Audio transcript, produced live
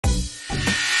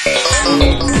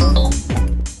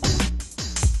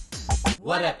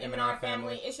What up, M&R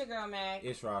family? It's your girl Mag.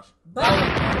 It's Rosh. But we're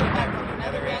back with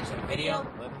another reaction video.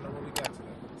 Let them know what we got today.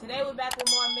 Today we're back with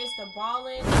more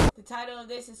MrBallen. The title of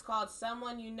this is called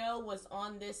Someone You Know Was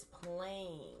on This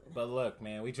Plane. But look,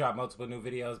 man, we drop multiple new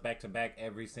videos back to back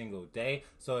every single day.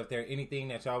 So if there's anything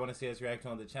that y'all want to see us react to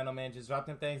on the channel, man, just drop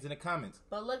them things in the comments.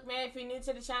 But look, man, if you're new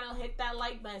to the channel, hit that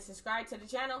like button, subscribe to the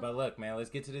channel. But look, man, let's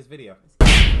get to this video.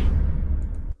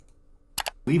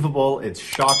 Believable, it's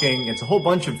shocking, it's a whole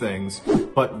bunch of things,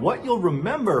 but what you'll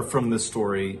remember from this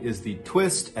story is the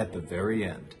twist at the very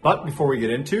end. But before we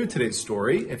get into today's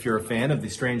story, if you're a fan of the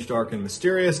strange, dark, and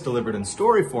mysterious delivered in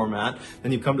story format,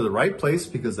 then you've come to the right place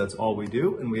because that's all we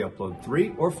do, and we upload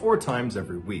 3 or 4 times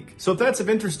every week. So if that's of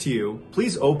interest to you,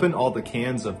 please open all the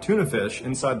cans of tuna fish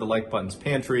inside the like button's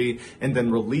pantry, and then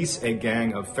release a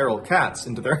gang of feral cats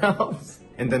into their house.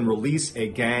 And then release a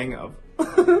gang of...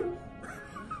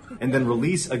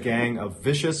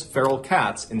 vicious feral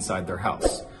cats inside their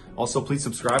house. Also, please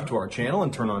subscribe to our channel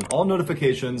and turn on all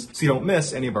notifications so you don't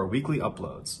miss any of our weekly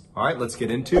uploads. All right, let's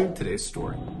get into today's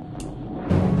story.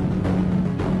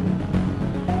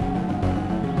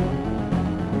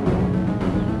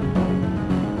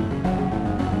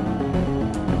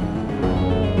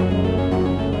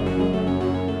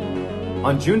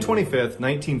 On June 25th,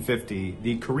 1950,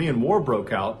 the Korean War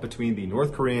broke out between the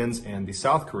North Koreans and the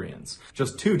South Koreans.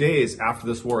 Just 2 days after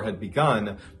this war had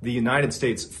begun, the United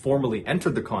States formally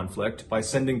entered the conflict by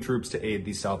sending troops to aid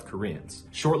the South Koreans.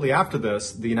 Shortly after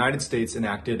this, the United States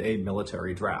enacted a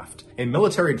military draft. A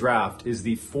military draft is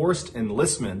the forced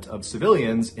enlistment of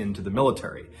civilians into the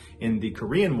military. In the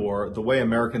Korean War, the way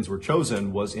Americans were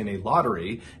chosen was in a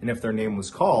lottery, and if their name was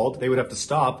called, they would have to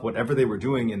stop whatever they were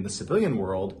doing in the civilian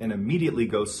world and immediately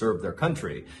go serve their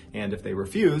country, and if they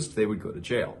refused, they would go to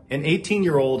jail. An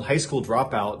 18-year-old high school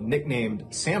dropout nicknamed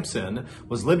Samson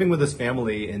was living with his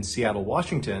family in Seattle,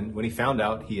 Washington when he found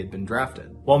out he had been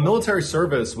drafted. While military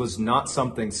service was not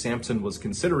something Samson was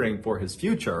considering for his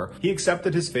future, he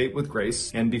accepted his fate with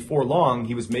grace, and before long,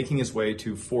 he was making his way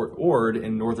to Fort Ord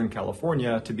in Northern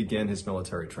California to begin his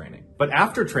military training. But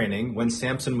after training, when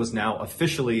Samson was now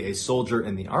officially a soldier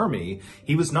in the army,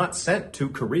 he was not sent to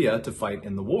Korea to fight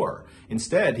in the war.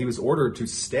 Instead, he was ordered to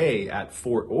stay at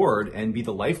Fort Ord and be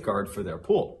the lifeguard for their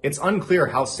pool. It's unclear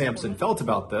how Samson felt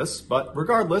about this, but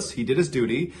regardless, he did his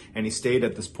duty, and he stayed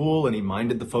at this pool and he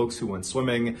minded the folks who went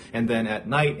swimming, and then at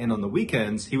night and on the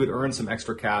weekends, he would earn some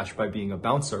extra cash by being a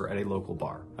bouncer at a local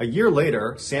bar. A year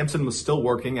later, Samson was still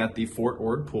working at the Fort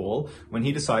Ord pool when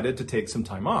he decided to take some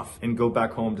time off and go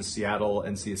back home to Seattle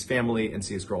and see his family and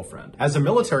see his girlfriend. As a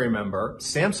military member,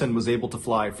 Samson was able to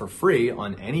fly for free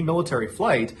on any military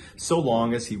flight so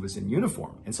long as he was in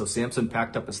uniform. And so Samson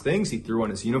packed up his things, he threw on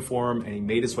his uniform, and he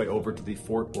made his way over to the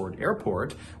Fort Ord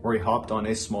airport, where he hopped on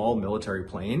a small military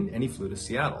plane and he flew to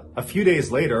Seattle. A few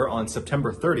days later, on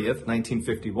September 30th,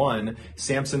 1951,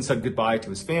 Samson said goodbye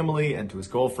to his family and to his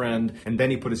girlfriend, and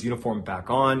then he put his uniform back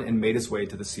on and made his way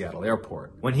to the Seattle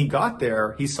airport. When he got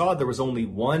there, he saw there was only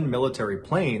one military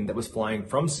plane that was flying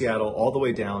from Seattle all the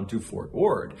way down to Fort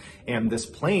Ord, and this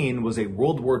plane was a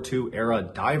World War II era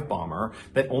dive bomber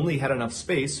that only had enough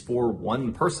space for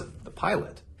one person, the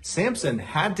pilot. Samson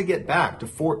had to get back to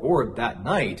Fort Ord that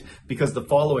night because the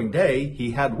following day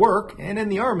he had work, and in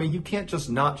the army you can't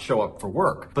just not show up for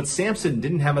work. But Samson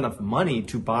didn't have enough money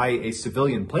to buy a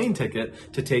civilian plane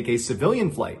ticket to take a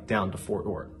civilian flight down to Fort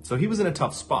Ord, so he was in a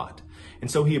tough spot. And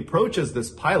so he approaches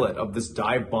this pilot of this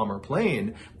dive bomber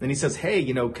plane, and he says, hey,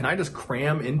 can I just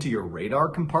cram into your radar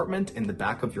compartment in the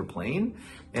back of your plane?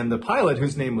 And the pilot,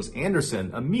 whose name was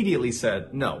Anderson, immediately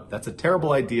said, no, that's a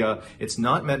terrible idea. It's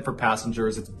not meant for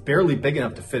passengers. It's barely big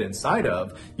enough to fit inside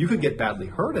of. You could get badly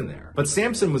hurt in there. But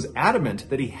Samson was adamant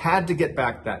that he had to get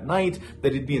back that night,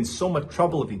 that he'd be in so much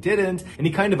trouble if he didn't. And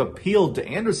he kind of appealed to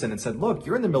Anderson and said, look,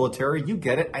 you're in the military. You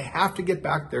get it. I have to get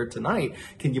back there tonight.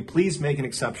 Can you please make an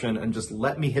exception and just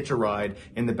let me hitch a ride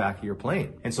in the back of your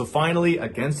plane? And so finally,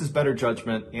 against his better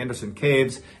judgment, Anderson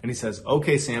caves and he says,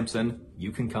 okay, Samson,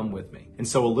 you can come with me. And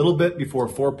so a little bit before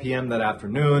 4 p.m. that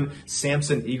afternoon,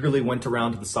 Samson eagerly went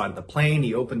around to the side of the plane.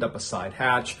 He opened up a side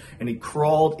hatch and he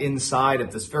crawled inside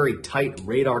of this very tight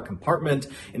radar compartment.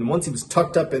 And once he was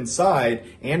tucked up inside,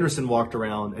 Anderson walked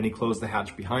around and he closed the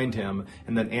hatch behind him.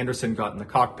 And then Anderson got in the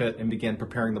cockpit and began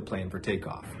preparing the plane for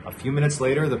takeoff. A few minutes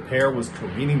later, the pair was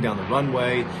careening down the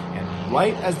runway, and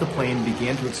right as the plane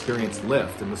began to experience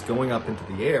lift and was going up into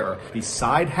the air, the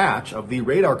side hatch of the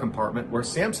radar compartment where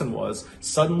Samson was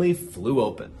suddenly flew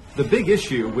open. The big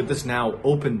issue with this now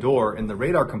open door in the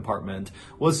radar compartment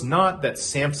was not that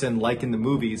Samson, like in the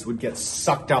movies, would get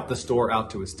sucked out this door out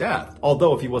to his death,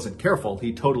 although if he wasn't careful,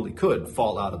 he totally could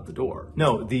fall out of the door.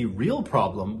 No, the real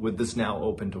problem with this now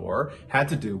open door had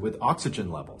to do with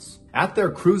oxygen levels. At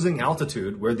their cruising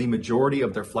altitude, where the majority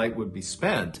of their flight would be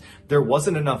spent, there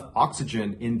wasn't enough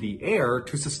oxygen in the air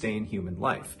to sustain human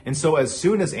life. And so as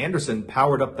soon as Anderson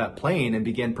powered up that plane and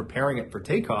began preparing it for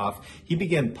takeoff, he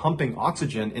began pumping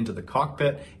oxygen into the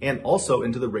cockpit and also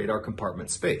into the radar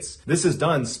compartment space. This is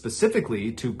done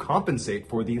specifically to compensate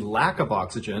for the lack of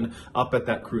oxygen up at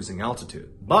that cruising altitude.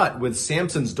 But with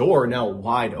Samson's door now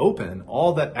wide open,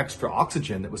 all that extra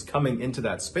oxygen that was coming into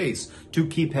that space to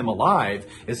keep him alive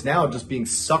is now just being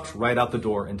sucked right out the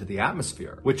door into the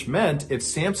atmosphere, which meant if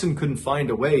Samson couldn't find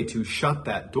a way to shut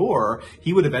that door,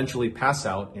 he would eventually pass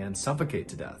out and suffocate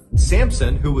to death.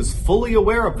 Samson, who was fully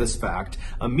aware of this fact,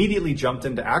 immediately jumped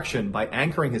into action by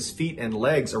anchoring his feet and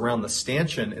legs around the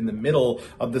stanchion in the middle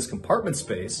of this compartment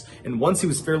space, and once he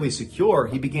was fairly secure,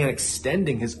 he began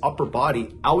extending his upper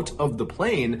body out of the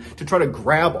plane to try to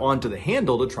grab onto the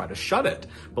handle to try to shut it.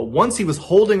 But once he was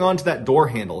holding onto that door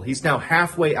handle, he's now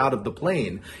halfway out of the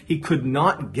plane. He could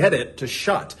not get it to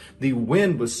shut. The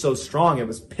wind was so strong it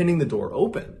was pinning the door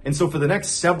open. And so for the next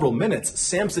several minutes,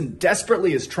 Samson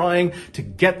desperately is trying to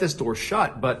get this door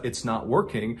shut, but it's not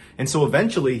working. And so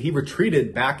eventually he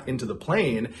retreated back into the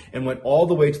plane and went all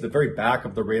the way to the very back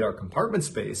of the radar compartment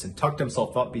space and tucked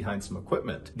himself up behind some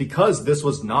equipment. Because this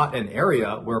was not an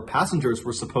area where passengers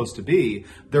were supposed to be,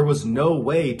 there was no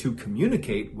way to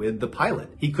communicate with the pilot.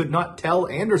 He could not tell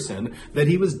Anderson that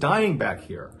he was dying back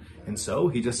here. And so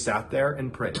he just sat there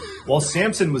and prayed. While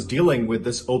Samson was dealing with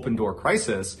this open door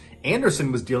crisis,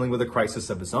 Anderson was dealing with a crisis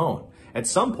of his own. At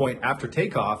some point after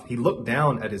takeoff, he looked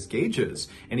down at his gauges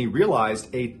and he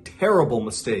realized a terrible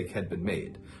mistake had been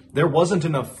made. There wasn't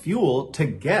enough fuel to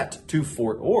get to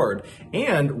Fort Ord,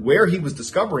 and where he was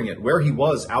discovering it, where he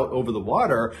was out over the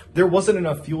water, there wasn't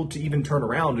enough fuel to even turn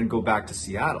around and go back to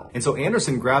Seattle. And so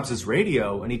Anderson grabs his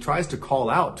radio and he tries to call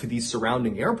out to these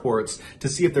surrounding airports to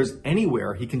see if there's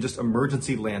anywhere he can just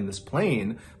emergency land this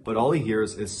plane, but all he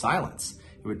hears is silence.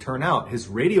 It would turn out his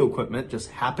radio equipment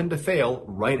just happened to fail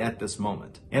right at this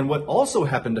moment. And what also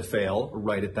happened to fail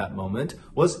right at that moment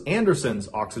was Anderson's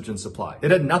oxygen supply. It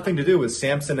had nothing to do with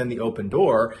Samson and the open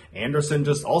door. Anderson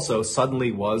just also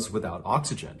suddenly was without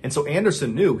oxygen. And so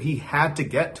Anderson knew he had to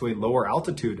get to a lower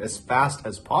altitude as fast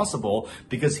as possible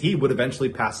because he would eventually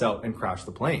pass out and crash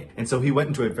the plane. And so he went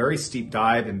into a very steep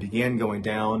dive and began going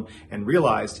down and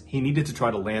realized he needed to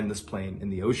try to land this plane in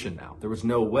the ocean now. There was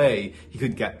no way he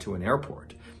could get to an airport.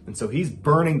 And so he's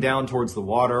burning down towards the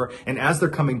water, and as they're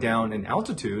coming down in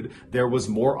altitude, there was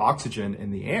more oxygen in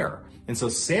the air. And so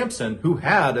Samson, who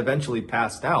had eventually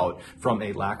passed out from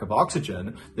a lack of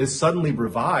oxygen, is suddenly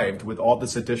revived with all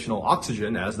this additional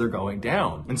oxygen as they're going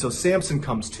down. And so Samson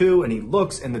comes to and he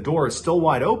looks and the door is still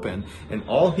wide open and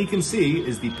all he can see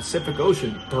is the Pacific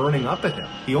Ocean burning up at him.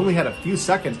 He only had a few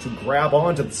seconds to grab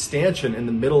onto the stanchion in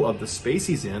the middle of the space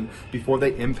he's in before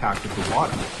they impacted the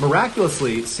water.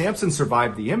 Miraculously, Samson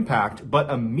survived the impact, but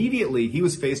immediately he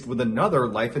was faced with another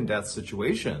life and death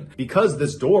situation. Because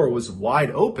this door was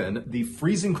wide open, the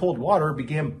freezing cold water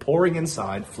began pouring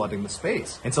inside, flooding the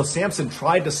space. And so Samson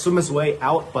tried to swim his way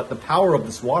out, but the power of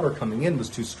this water coming in was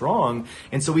too strong,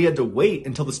 and so he had to wait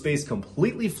until the space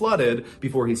completely flooded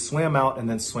before he swam out and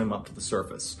then swam up to the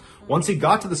surface. Once he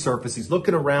got to the surface, he's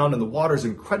looking around and the water's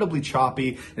incredibly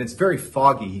choppy and it's very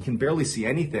foggy. He can barely see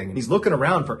anything. And he's looking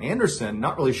around for Anderson,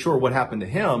 not really sure what happened to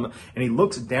him, and he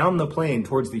looks down the plane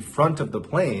towards the front of the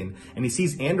plane and he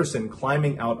sees Anderson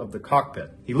climbing out of the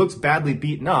cockpit. He looks badly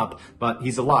beaten up, but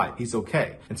he's alive. He's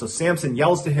okay. And so Samson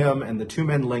yells to him and the two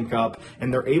men link up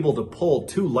and they're able to pull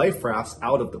two life rafts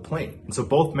out of the plane. And so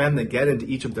both men, they get into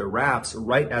each of their rafts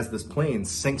right as this plane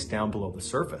sinks down below the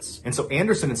surface. And so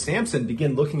Anderson and Samson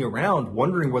begin looking around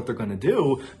wondering what they're going to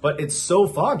do, but it's so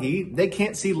foggy they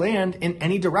can't see land in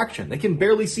any direction. They can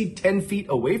barely see 10 feet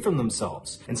away from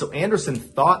themselves. And so Anderson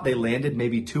thought they landed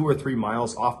maybe 2 or 3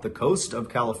 miles off the coast of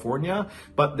California,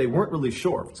 but they weren't really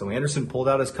sure. So Anderson pulled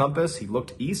out his compass, he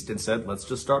looked east and said, let's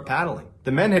just start paddling.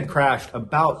 The men had crashed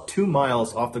about 2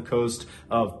 miles off the coast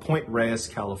of Point Reyes,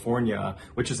 California,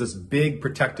 which is this big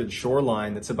protected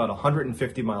shoreline that's about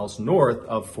 150 miles north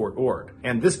of Fort Ord.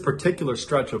 And this particular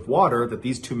stretch of water that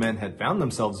these two men had found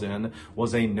themselves in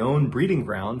was a known breeding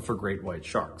ground for great white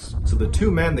sharks. So the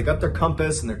two men, they got their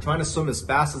compass and they're trying to swim as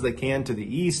fast as they can to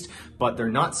the east, but they're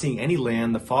not seeing any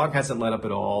land. The fog hasn't let up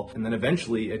at all. And then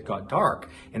eventually it got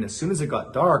dark. And as soon as it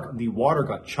got dark, the water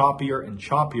got choppier and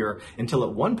choppier until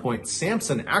at one point, Samson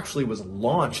Samson actually was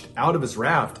launched out of his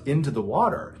raft into the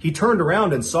water. He turned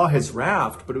around and saw his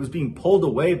raft, but it was being pulled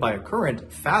away by a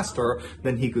current faster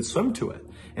than he could swim to it.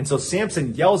 And so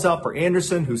Samson yells out for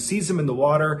Anderson, who sees him in the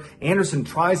water. Anderson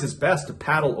tries his best to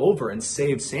paddle over and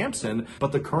save Samson,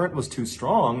 but the current was too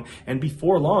strong. And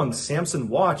before long, Samson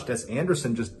watched as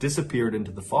Anderson just disappeared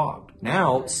into the fog.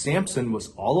 Now, Samson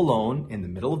was all alone in the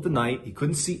middle of the night. He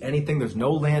couldn't see anything. There's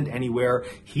no land anywhere.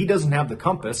 He doesn't have the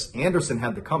compass. Anderson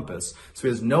had the compass, so he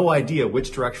has no idea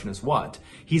which direction is what.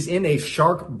 He's in a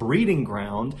shark breeding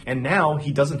ground, and now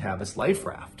he doesn't have his life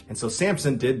raft. And so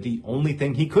Samson did the only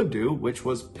thing he could do, which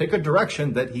was pick a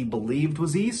direction that he believed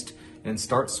was east and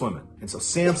start swimming. And so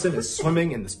Samson is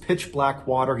swimming in this pitch black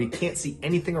water. He can't see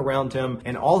anything around him.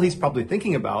 And all he's probably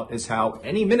thinking about is how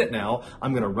any minute now,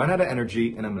 I'm going to run out of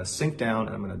energy and I'm going to sink down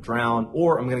and I'm going to drown,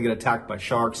 or I'm going to get attacked by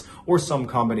sharks, or some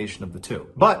combination of the two.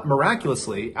 But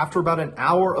miraculously, after about an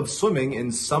hour of swimming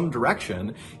in some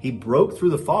direction, he broke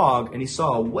through the fog and he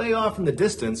saw way off in the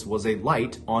distance was a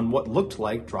light on what looked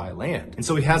like dry land. And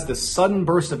so he has this sudden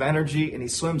burst of energy and he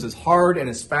swims as hard and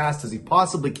as fast as he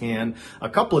possibly can. A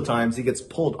couple of times he gets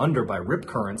pulled under by rip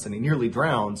currents and he nearly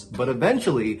drowns, but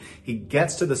eventually he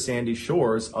gets to the sandy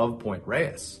shores of Point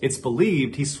Reyes. It's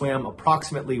believed he swam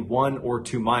approximately 1 or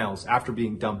 2 miles after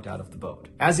being dumped out of the boat.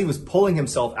 As he was pulling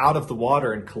himself out of the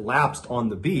water and collapsed on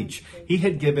the beach, he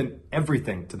had given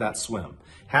everything to that swim.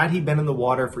 Had he been in the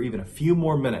water for even a few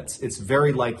more minutes, it's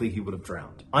very likely he would have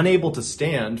drowned. Unable to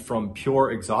stand from pure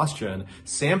exhaustion,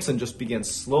 Samson just began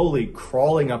slowly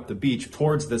crawling up the beach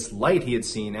towards this light he had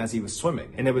seen as he was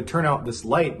swimming. And it would turn out this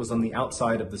light was on the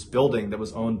outside of this building that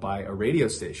was owned by a radio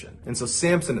station. And so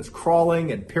Samson is crawling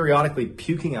and periodically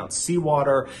puking out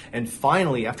seawater. And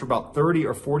finally, after about 30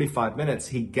 or 45 minutes,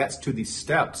 he gets to the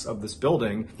steps of this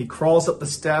building. He crawls up the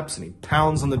steps and he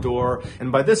pounds on the door.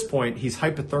 And by this point, he's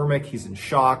hypothermic, he's in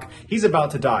shock. He's about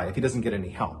to die if he doesn't get any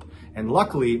help. And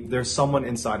luckily, there's someone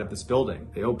inside of this building.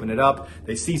 They open it up,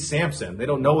 they see Samson. They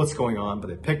don't know what's going on, but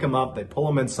they pick him up, they pull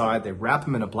him inside, they wrap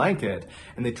him in a blanket,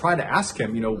 and they try to ask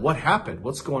him, what happened?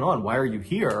 What's going on? Why are you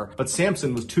here? But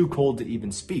Samson was too cold to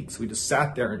even speak, so he just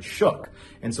sat there and shook.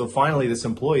 And so finally, this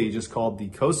employee just called the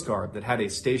Coast Guard that had a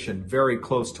station very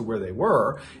close to where they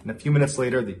were. And a few minutes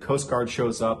later, the Coast Guard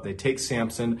shows up, they take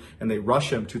Samson, and they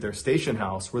rush him to their station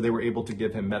house where they were able to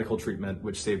give him medical treatment,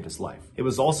 which saved his life. It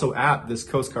was also at this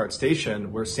Coast Guard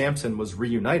station where Samson was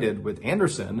reunited with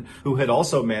Anderson, who had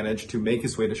also managed to make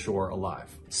his way to shore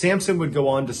alive. Samson would go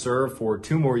on to serve for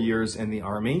 2 more years in the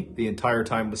Army. The entire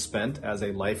time was spent as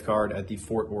a lifeguard at the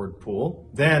Fort Ord pool.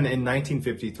 Then in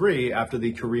 1953, after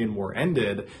the Korean War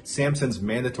ended, Samson's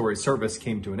mandatory service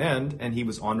came to an end and he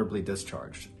was honorably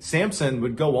discharged. Samson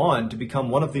would go on to become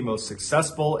one of the most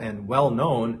successful and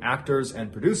well-known actors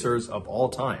and producers of all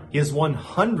time. He has won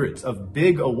hundreds of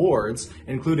big awards,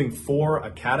 including 4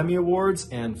 Academy Awards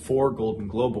and 4 Golden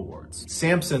Globe Awards.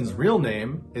 Samson's real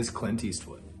name is Clint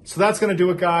Eastwood. So that's going to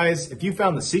do it, guys. If you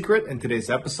found the secret in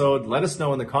today's episode, let us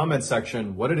know in the comments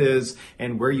section what it is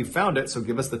and where you found it, so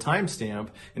give us the timestamp.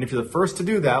 And if you're the first to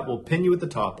do that, we'll pin you at the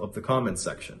top of the comments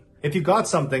section. If you got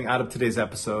something out of today's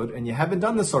episode and you haven't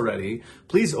done this already,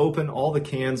 please open all the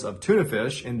cans of tuna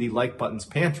fish in the like button's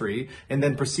pantry and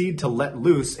then proceed to let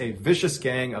loose a vicious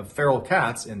gang of feral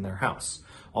cats in their house.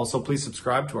 Also, please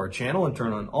subscribe to our channel and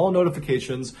turn on all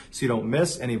notifications so you don't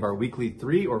miss any of our weekly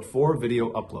 3 or 4 video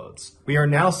uploads. We are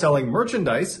now selling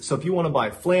merchandise, so if you want to buy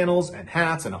flannels and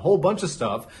hats and a whole bunch of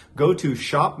stuff, go to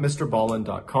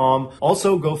shopmrballen.com.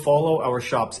 Also, go follow our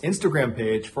shop's Instagram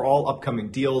page for all upcoming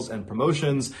deals and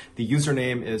promotions. The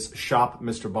username is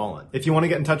shopmrballen. If you want to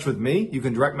get in touch with me, you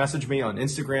can direct message me on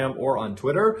Instagram or on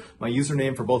Twitter. My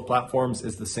username for both platforms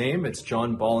is the same. It's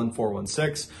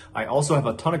johnballen416. I also have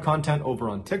a ton of content over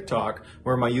on TikTok,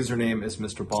 where my username is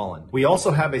MrBallen. We also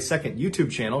have a second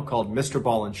YouTube channel called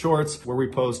MrBallen Shorts, where we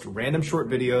post random short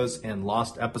videos and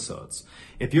lost episodes.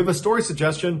 If you have a story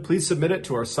suggestion, please submit it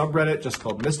to our subreddit just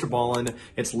called MrBallen.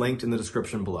 It's linked in the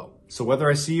description below. So whether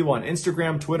I see you on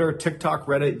Instagram, Twitter, TikTok,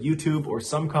 Reddit, YouTube, or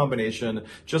some combination,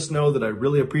 just know that I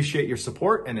really appreciate your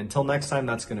support, and until next time,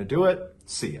 that's going to do it.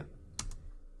 See ya.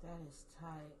 That is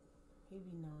tight. He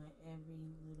be knowing every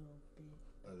little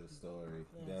bit of the story.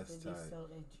 Yes, That's tight. So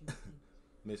interesting.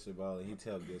 MrBallen, he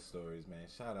tell good stories, man.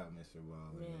 Shout out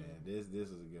MrBallen, man. This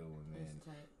is a good one, man.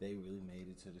 They really made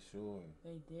it to the shore.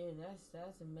 They did.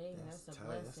 That's amazing. That's a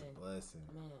blessing. That's a blessing,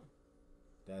 man.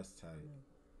 That's tight.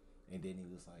 And then he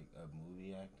was like a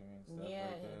movie actor and stuff like that.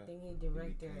 Yeah, I think he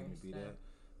directed and stuff.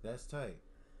 That's tight.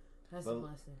 That's a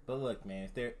blessing. But look, man,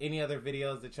 if there are any other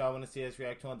videos that y'all want to see us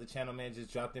react to on the channel, man,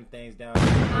 just drop them things down.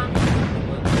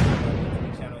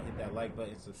 the channel, hit that like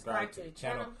button, subscribe to the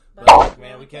channel. But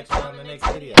man, we catch you on the next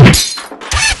video.